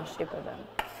tamam në Shqipëve.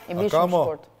 I bi shumë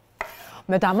shkurt.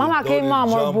 Me tamam a ke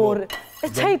mamër burë.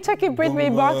 Që ki prit me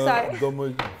i baksaj?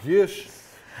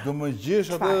 Do më gjesh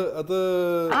atë...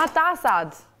 A,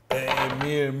 tasad.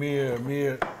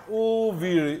 Mirë.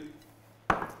 Viri.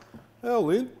 E,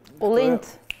 Ullint.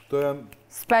 Këto janë...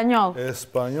 Spanjol.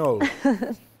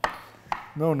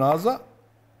 Me unaza.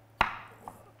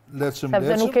 Lecëm.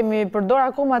 Sepse nuk kemi përdor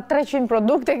akoma 300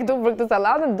 produkte këtu për këtë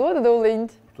salatën, duhet edhe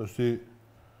ullint. Të shti...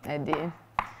 E di.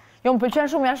 Jo, më pëlqen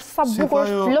shumë, jashtë sa bukur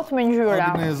është plot me ngjyra.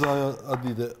 Agneza a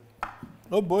dite.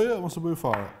 O boje, mos e bëj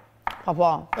fare.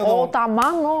 Po. O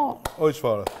tamam, o. O i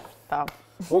qfare. Po.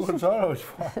 O kërqare, o i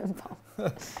qfare. Po.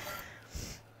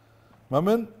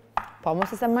 Mamen? Po,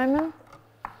 mos e se mamen?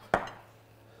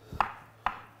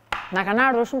 Na kanë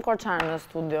ardhur shumë korçarë në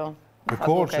studio. Me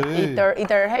korçë, I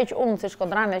tërheq unë si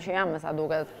shkodrane që jam me sa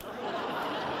duket.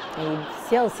 I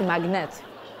sjell si magnet.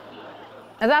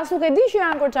 Edhe as nuk e di që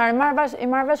janë korçarë, i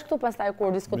marr vesh këtu pastaj kur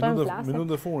diskutojmë flasim.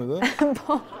 Minutën e funit, e?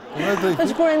 Po. Po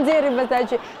kur e nxjerri pastaj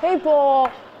që, hey, po,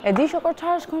 e di që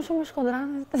korçarë shkojnë shumë me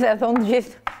shkodrane, se e thonë të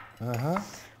gjithë. Aha.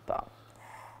 Po.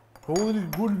 Po u dhe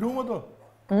gur në lumë ato?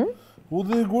 U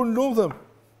dhe gur në lumë, them.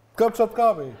 Kap qatë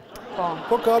kapi. Po.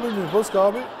 Po kapi një, po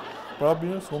s'kapi. Prap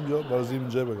një, s'kom gjo, barazim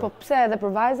në gjebe ka. Po pse, edhe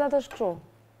për vajzat është kështu?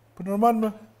 Po normal me.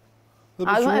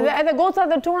 Edhe gocat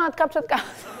dhe çunat kap qatë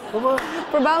kapi.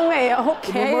 Për balë me,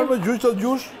 okej. Normal me gjyq qatë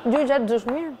gjush? Gjyq qatë gjush,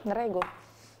 mirë, në rregull.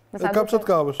 E kap qatë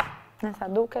kapësh? Nësa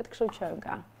duket kështu që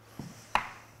ka.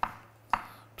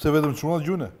 Pse vetëm çunat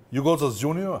gjune? Ju gocat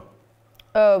s'gjuni jo?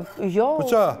 Jo. Po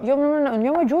qa? Jo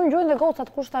më gjujnë dhe gocat,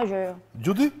 kush ta gjë jo?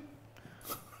 Gjuti?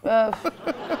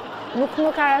 Nuk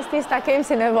më ka rastis ta kemë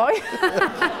si nevoj.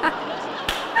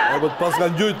 Apo të pas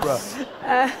kanë gjujt pra?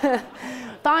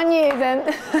 Ta njëtën.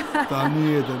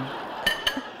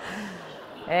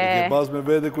 E ke pas me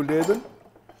vete kuletën?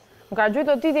 Më ka gjujt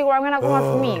o Titi kur amena akoma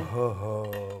fëmi.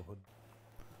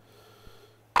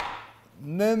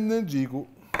 Në gjiku.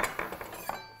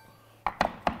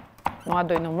 Mua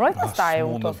doj numroj pastaj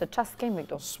unë këto, se qas kemi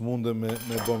këtu. S'munde me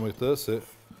bo me këtë, se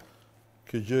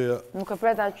kjo gjëja... Nuk e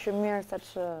preta që mirë sa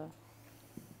që...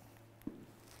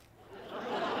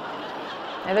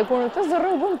 Edhe kur në këtë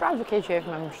zërru bëm prapë ke qef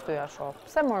me më shtuja shoh.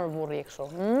 Pse më rëburri e kështu?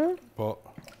 Po.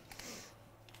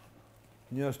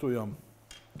 Një ashtu jam.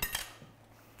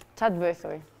 Qa të bëj,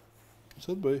 thuj? Qa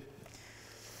të bëj?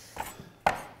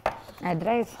 E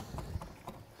drejt.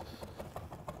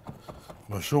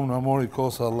 Më shumë në mori ko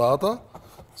sallata,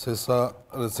 se sa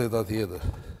receta tjetër.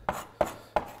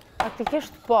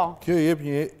 Faktikisht po. Kjo jep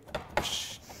një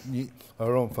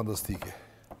aromë fantastike.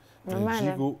 Me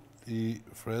gjiku i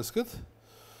freskët.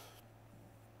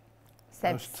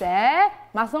 Sepse?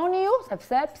 Ma thoni ju?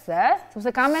 Sepse? Pse?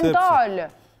 Sepse ka mentol.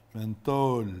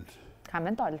 Mentol. Ka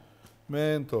mentol.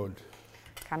 Mentol.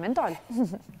 Ka mentol.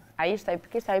 A ishte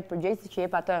a i përgjithsi që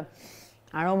jep atë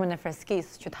aromën e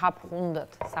freskis, që të hapë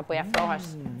hundët, sa po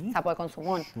jafrohesh, sa po e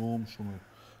konsumon. Shumë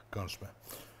kanshme.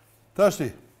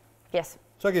 Tashti. Yes.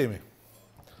 Qa kemi?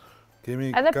 Kemi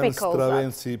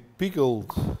kastravenci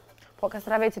pickled. Po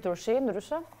kastravenci turshi,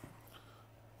 ndryshe?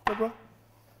 Po pra.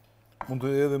 Mund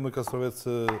të edhe me kastravenci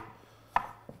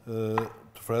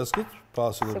të freskët,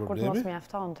 pasi dhe problemi. Sikur të mos mi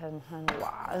afton të më thënë,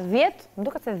 10? Më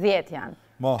duket se 10 janë.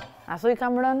 Ma. A thuj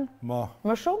kam rënë? Ma.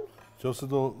 Më shumë? Që ose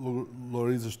do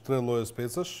lorizësh 3 lloje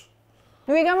specash?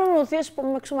 Nuk i kam numëruar, thjesht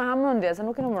me kështu me hamendje, se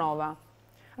nuk i numërova.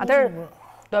 Atëherë,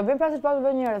 do e bëjmë pra siç të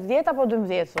bëjmë njëherë, 10 apo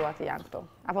 12 thua ti janë këtu.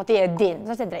 Apo ti e din,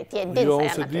 s'është drejt, ti e din se janë. Jo,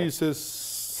 se di se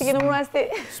si ke numëruar ti?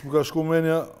 S'më ka shku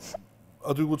menja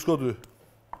aty ku të shko ty.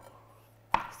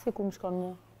 Si ku më shkon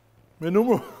mua? Me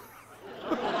numër.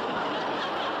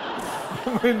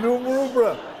 Me numër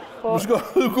pra. Ku më shko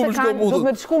mu? Do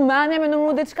me të shku menja me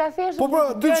numëru diçka thjesht? Po pra,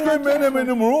 ti shkoj menja me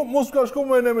numëru, mos ka shku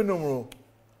menja me numëru.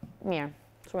 Mirë,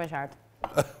 shumë e qartë.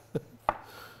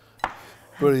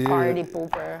 Party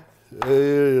pooper.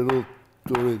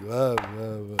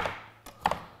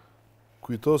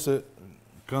 Kujto se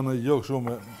ka në gjokë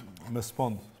shumë me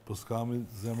spond, po s'kami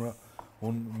zemra,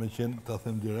 unë me qenë ta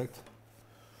them direkt.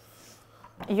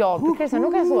 Jo, pikër se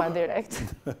nuk e thua direkt.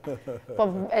 Po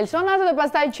elshon atë dhe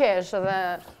pastaj qesh, dhe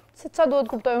se qa duhet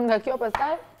kuptoj unë nga kjo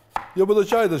pastaj? Jo, po do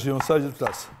qajtë është, jo, sa gjithë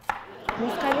flasë.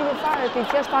 Nuk s'ka lidhje fare, ti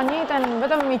qesh ta njëjtën,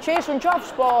 vetëm mi qesh unë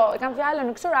qofsh, po kam fjallën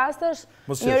në kështu rastësh,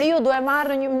 njeriu duhet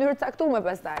marrë në një mënyrë caktume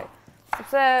pastaj.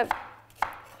 Sepse...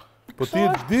 Po ti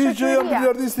di që jam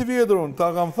biliardist i vjetër unë, ta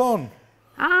kam thonë.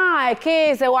 E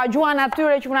ke, se u agjuan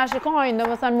atyre që përna shikojnë, dhe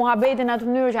më thënë muhabetin atë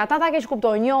mënyrë që ata ta kesh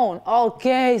kuptojnë, jo unë.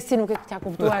 Okej, si nuk e t'ja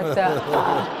kuptuar këtë.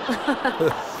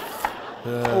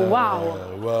 Wow.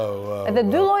 Edhe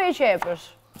 2 lloje qepësh.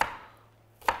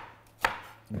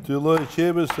 2 lloje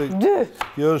qepësh, se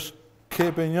kjo është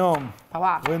kepe njom.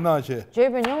 Vejnaqe.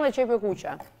 Qepe njom dhe qepe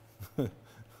kuqe.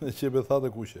 Qepe thate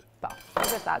kuqe. Pa,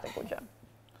 qepe thate kuqe.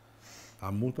 A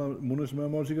mund është me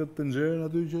marrë që këtë të nxerën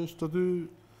aty që është aty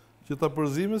që ta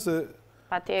përzime, se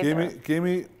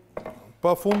kemi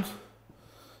pa fund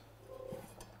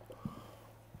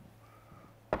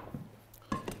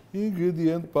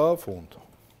ingredient pa fund.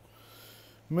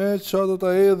 Me qa do ta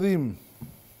edhim?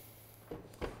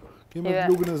 Kemi të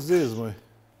lukën e zezë, moj.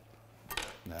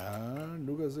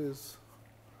 Nuk e zezë.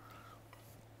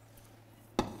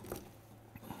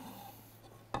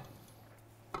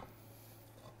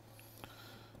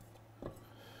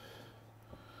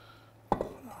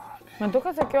 Me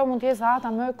duket se kjo mund t'jetë salata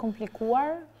më e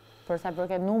komplikuar, për sa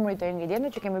përket numrit të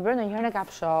ingredientëve që kemi bërë në njëherë në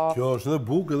Kafsho. Kjo është edhe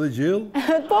bukë edhe gjellë.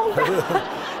 Po,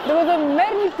 do të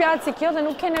merr një pjatë si kjo dhe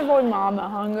nuk ke nevojë ma me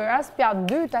hëngër, as pjatë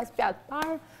dytë, as pjatë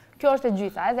parë. Kjo është e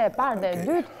gjitha, edhe e parë dhe e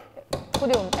dytë. Ku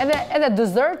di unë, edhe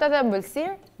dessert, edhe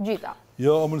ëmbëlsirë, gjitha.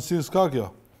 Jo, ëmbëlsirë s'ka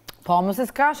kjo. Po, mëse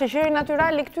s'ka sheqeri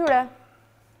natyral i këtyre.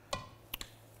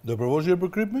 Do provosh një për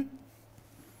kripmi?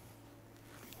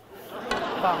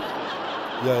 Po.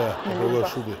 Ja, do provosh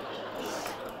shuti.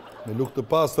 Me lukë të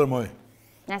pastër, moj.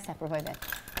 Nëse, provoj vetë.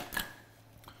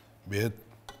 Bjet,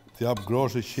 t'jap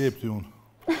groshe qep t'i unë.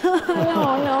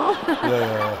 No.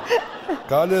 Ja.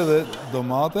 Kale dhe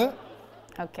domate.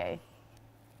 Okej.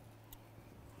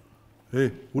 Hey,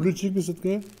 ullu qikë se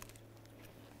t'ke?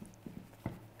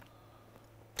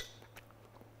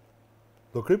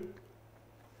 Do krip?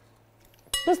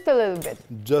 Just a little bit.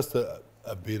 Just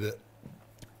a bit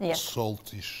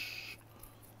saltish.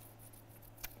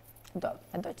 E do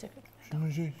që krip. Shumë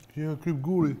që krip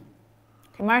guri.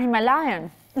 Ke marrë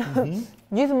Himalajan.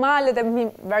 Gjithë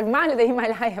vargmalet e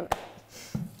Himalajave.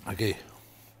 Okej.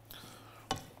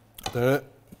 Tere,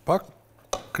 pak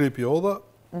krip jodha,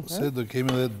 se do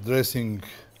kemi dhe dressing.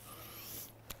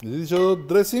 Në diti që do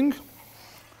dressing?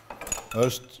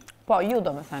 është... Po, ju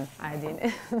do me thënë, a e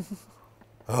dini.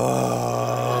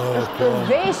 është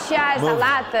veshja e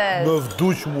sallatës. Më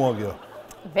vduq mua kjo.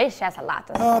 Veshja e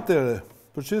sallatës. Atere,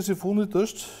 përqesi i fundit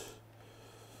është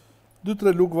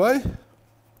 2-3 luk vaj.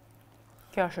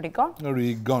 Kjo është rigon?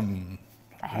 Rigon.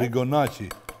 Rigonaci.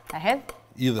 Ta hedh?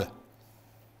 Idhe.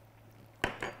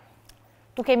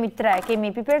 Tu kemi 3,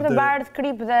 kemi piper të bardh,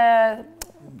 krip dhe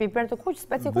piper të kuq,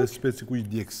 spec i kuq. Dhe spec i kuq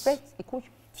djekës. Spec i kuq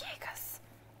djekës.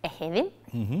 E hedhim.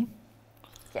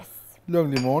 Yes.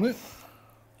 Lëng limoni.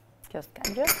 Kjo s'ka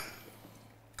gjë.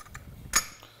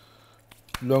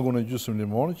 Lëngun e gjysëm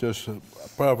limoni, që është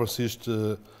parapërsisht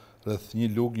rreth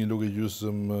 1 luk e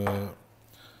gjysëm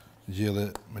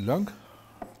gjelle me lëng.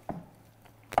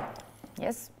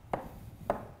 Yes.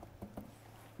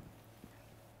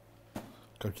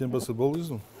 Kam qenë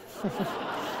basketballist?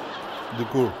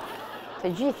 Dikur. Të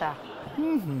gjitha.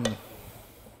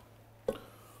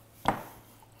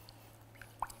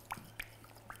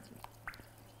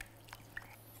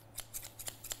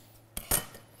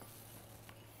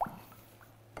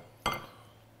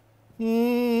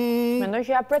 Mendoj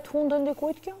që ja pret hundën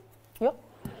dikujt kjo? Jo?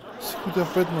 Si ku t'ja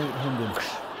pret me hundën?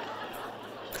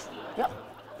 Jo,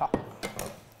 po.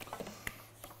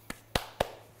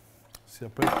 Si ja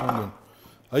pret hundën?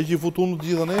 A i që i fut hundën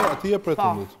gjitha ne, ati ja pret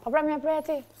hundët? Po, pra mi ja pret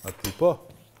ati. Ati po?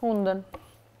 Hundën.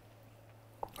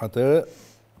 Atere,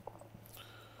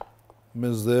 me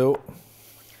zdeu,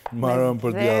 marën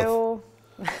për djathë.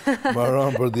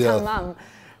 Marën për djathë.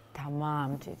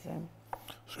 Tamam, Titin.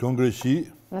 Shkon Greqi.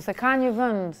 Nëse ka një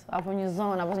vënd, apo një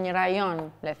zonë, apo një rajon,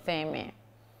 le themi,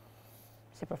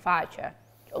 si përfaqe,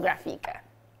 geografike,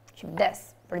 që vdes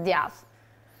për djathë,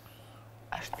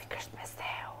 është pikërisht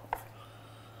mesdheu.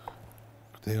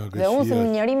 Dhe unë si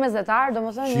njeri mesdhetar, do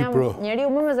më thënë jam njeriu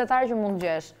më mesdhetar që mund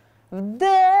gjesh.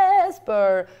 Vdes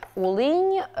për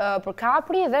ullinj, për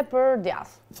kapri dhe për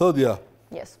djathë. Thotja?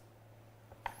 Yes.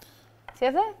 Si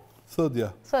e the?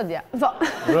 Thëdja. Thëdja, po.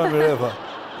 Rami refa.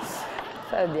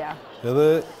 Thëdja.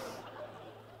 Edhe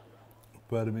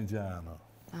parmigiano.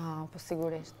 Po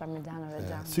sigurisht, parmigiano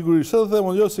reggiano. Sigurisht, se dhe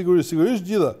themon, jo sigurisht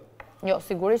gjitha. Jo,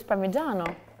 sigurisht parmigiano.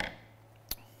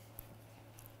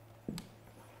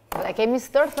 E kemi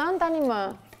stërë thënë tani më.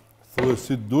 Thuaj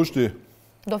si dushti.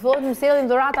 Do fillohet më sjellin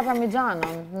dhurata parmigiano,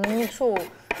 në një kështu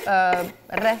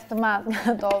rreth të madh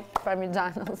ato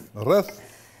parmigianos. Rreth?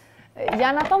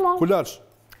 Janë ato mo? Kulaç.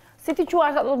 Si ti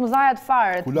quash ato të mëdhaja të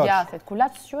fare të djathit?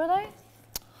 Kulaç quhet ai?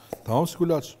 Tamam, si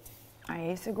kulaç. A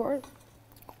je sigurt?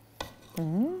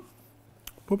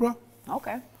 Po pra.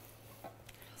 Okej.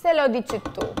 Se lo dici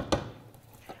tu.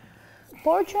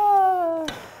 Por që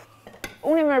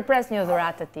unë i mirëpres një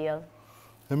dhuratë të tillë.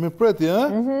 E mirëpreti, ha?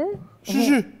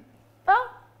 Shishi. Po?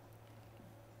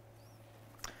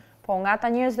 Po, nga ata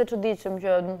njerëz të çuditshëm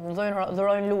që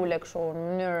dhurojnë lule kështu në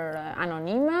mënyrë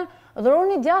anonime,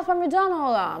 dhurojnë një djath parmigiano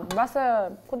olla, mbase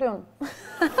ku diun.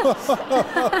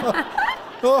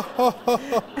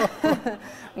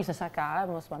 Ishte shaka,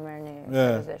 mos ma merrni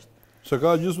seriozisht.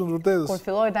 Shaka gjysmë të vërtetës. Kur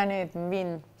filloi tani të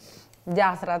mbinë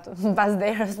djathrat pas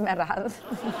derës me radhë.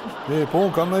 Po,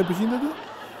 kam ndonjë përqindje ti?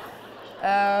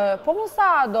 Po më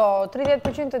sa do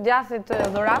 30% të djathit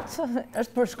dhuratë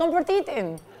është për shkon për Titin.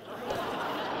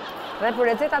 Dhe për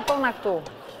recetat tona këtu.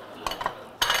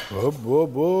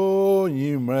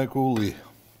 Një mrekulli.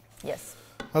 Yes.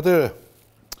 Atere,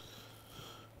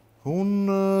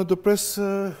 unë të pres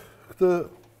këtë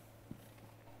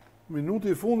minuti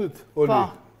i fundit, Oli.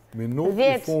 Minuti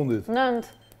i fundit. 10, 9,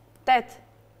 8.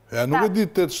 Ja, nuk e di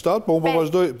 8-7, po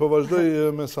unë po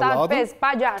vazhdoj me salatën. 7, 5,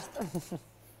 pa 6.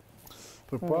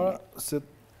 Përpara se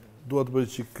dua të bëj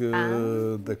çik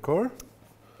dekor.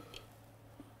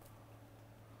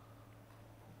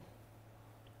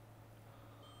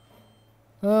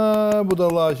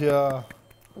 Budallaqja.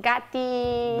 Gati.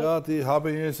 Gati,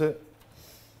 hape një se...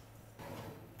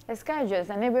 E s'ka gjë,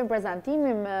 se ne bëjmë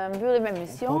prezantimin, mbyllim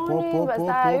emisioni,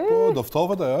 pastaj... Po, do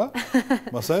ftofet ajo, ha?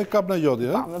 Masaj kap në gjoti,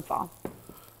 ha? Po.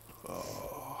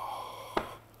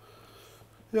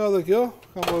 Ja dhe kjo,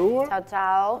 kam përuar.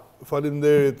 Ciao.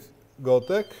 Faleminderit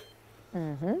Gotek.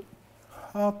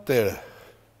 Atere.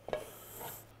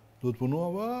 Do të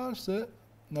punua bash se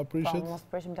na prishet... Po, mos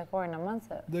prishim dekorin në mënë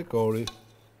se... Dekori.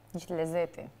 Ishtë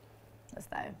lezeti.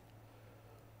 Pastaj.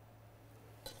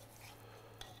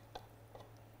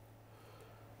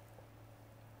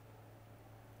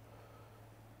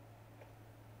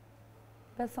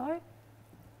 Besoj?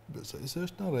 Besoj se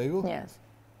është në rregull. Yes.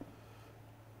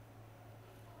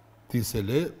 Ti se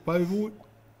le, pa i vuj,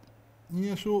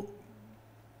 një shu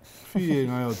fije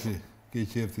nga jo ti, ke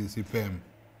qefti si pem.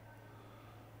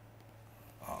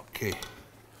 Okej.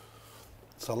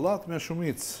 Salat me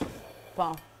shumic. Po.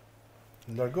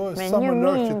 Largohet sa më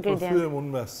larkë që të përfyem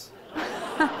unë mes.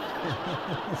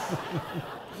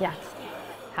 Ja.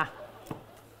 Ha.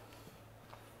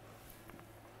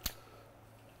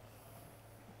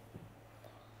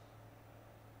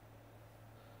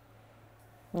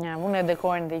 Ja, unë e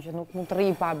dekorin dhe që nuk të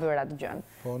rri pa bërë atë gjënë.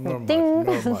 Po,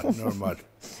 normal.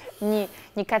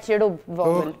 Një kaqirub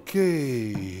vogël.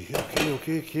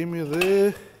 Okej, kemi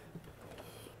dhe...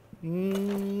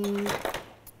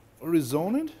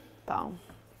 rizonin? Po.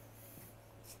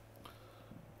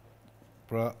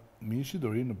 Pra, mishi do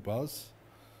ri në bazë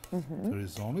të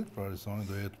rizonit, pra rizonit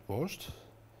do jetë poshtë.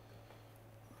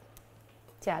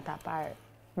 Që ata parë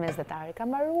mesdhetare ka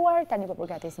mbaruar, tani po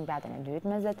përgatisim platën e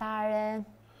dytë mesdhetare.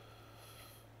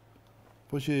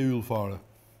 Po që e yll fare,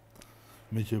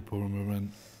 me që po përmërmen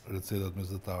recetat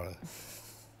mesdhetare.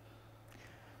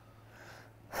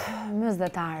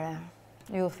 Mesdhetare,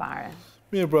 yll fare.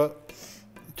 Mirë pra,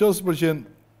 qësë përqen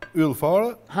yll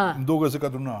fare, më duke se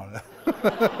katërnare.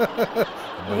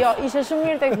 Jo, ishe shumë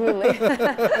mirë të kylli.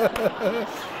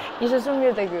 Ishe shumë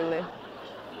mirë të kylli.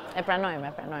 E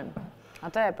pranojmë.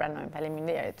 Ato e pranojmë,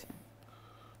 faleminderit.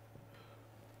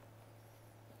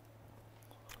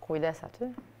 Kujdes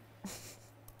aty.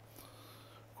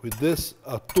 Kujdes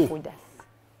atu. Kujdes.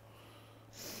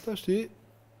 Tashti,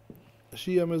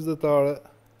 shija mesdhetare.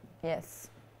 Yes.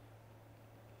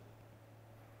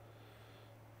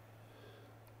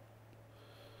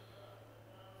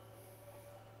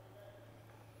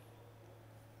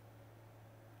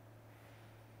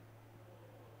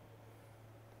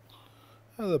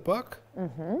 Edhe pak.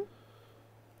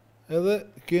 Edhe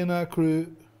kena kry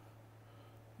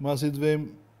masi të vejmë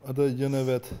atë gjën e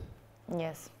vetë.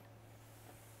 Yes.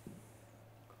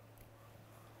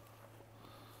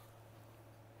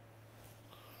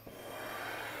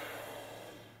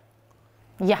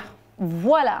 Ja,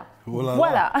 Voilà.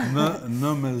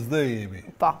 Në mesdhe jemi.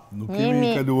 Po. Nuk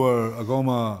kemi kaluar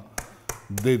akoma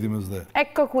deti mesdhe.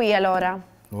 Ecco qui allora.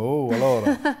 Oh,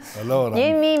 allora.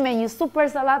 Jemi me një super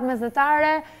sallatë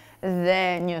mesdhetare dhe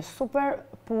një super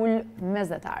pulë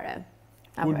mesdhetare.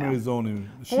 Pulë me rizoni,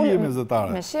 shije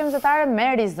mesdhetare. Me shije mesdhetare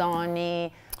me rizoni.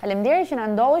 Faleminderit që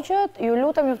na ndoqët, ju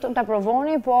lutem ju ta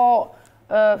provoni, po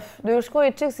do ju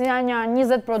shkoj çik si janë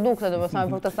 20 produkte, domethënë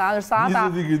për këtë sallatë.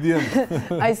 20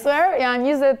 ingredientë. I swear, janë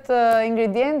 20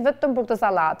 ingredientë vetëm për këtë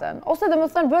sallatën. Ose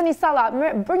domethënë bëni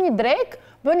sallatë, për një drek,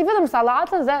 bëni vetëm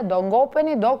sallatën dhe do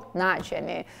ngopeni, do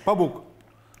kënaqeni. Pa bukë.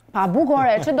 Pa bukë,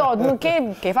 ore, që do, nuk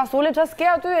ke fasole që s'ke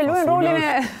aty, e luajnë rolin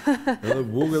e... Edhe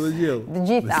bukë edhe gjellë. Dhe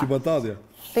gjitha. Me si patatja.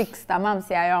 Fix, tamam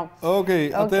si ajo. Okej,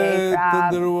 atë të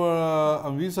nderuar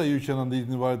anvisa, ju që në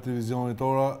ndiqni varet televizionit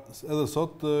Ora, edhe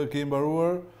sot kemi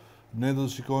mbaruar, ne do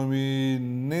të shikojmë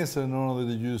nesër në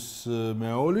orën 10:30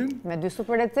 me Olin. Me 2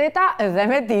 super receta dhe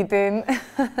me Titin.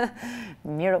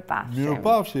 Miru pafshim. Miru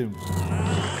pafshim.